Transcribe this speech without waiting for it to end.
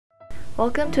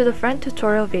Welcome to the FREND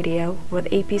tutorial video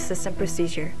with AP system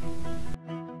procedure.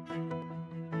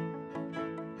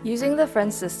 Using the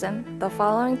FREND system, the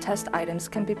following test items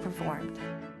can be performed.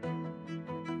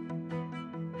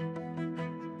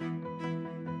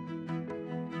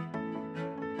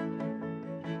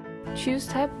 Choose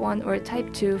type 1 or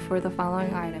type 2 for the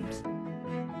following items.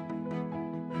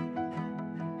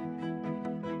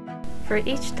 For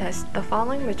each test, the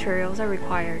following materials are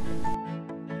required.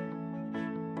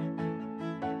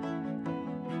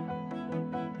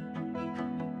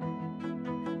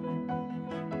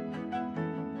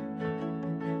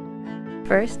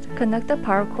 First, connect the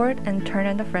power cord and turn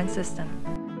on the FREND system.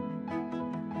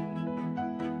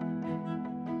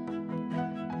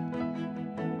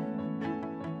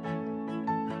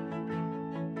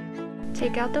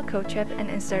 Take out the code chip and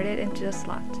insert it into the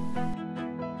slot.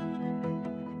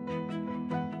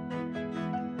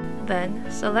 Then,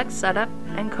 select Setup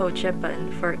and Code Chip button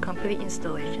for complete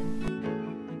installation.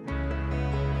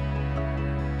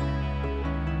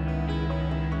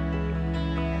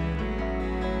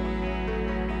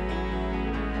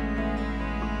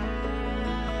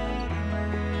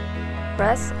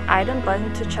 Press Item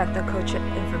button to check the code chip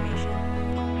information.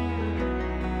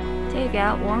 Take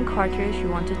out one cartridge you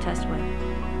want to test with.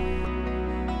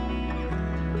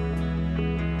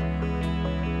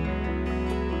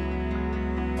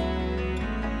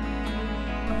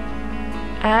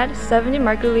 Add 70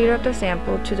 microliter of the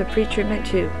sample to the pretreatment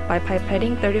tube by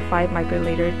pipetting 35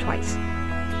 microliter twice.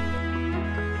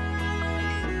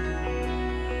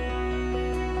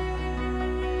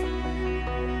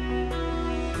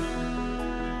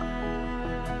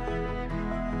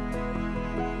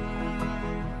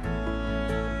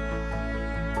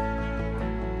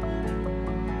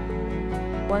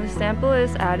 When the sample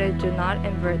is added, do not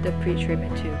invert the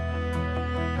pretreatment tube.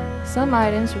 Some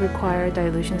items require a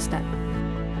dilution step.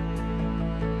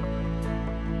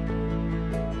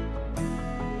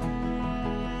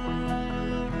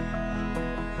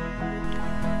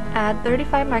 Add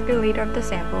 35 microliter of the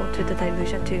sample to the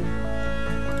dilution tube.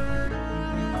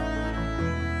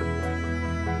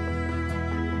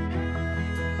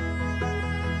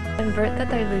 Invert the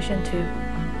dilution tube.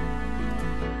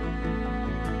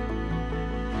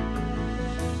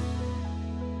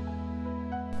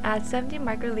 Add 70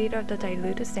 microliter of the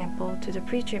diluted sample to the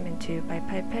pretreatment tube by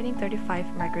pipetting 35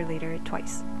 microliter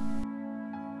twice.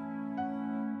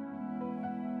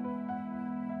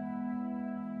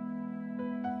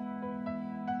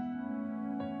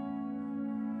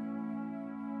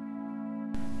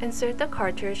 Insert the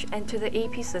cartridge into the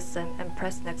AP system and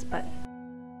press Next button.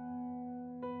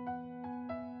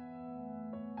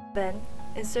 Then,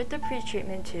 insert the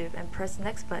pretreatment tube and press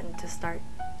Next button to start.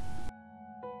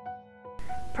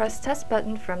 Press Test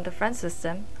button from the FREND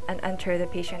system and enter the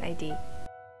patient ID.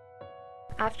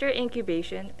 After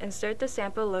incubation, insert the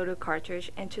sample loaded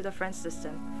cartridge into the FREND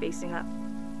system, facing up.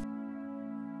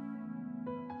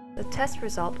 The test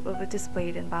result will be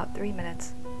displayed in about 3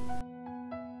 minutes.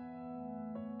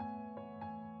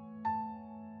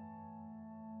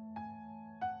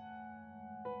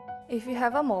 If you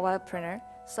have a mobile printer,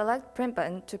 select Print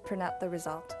button to print out the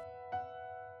result.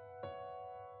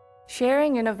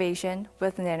 Sharing innovation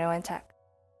with NanoEntek.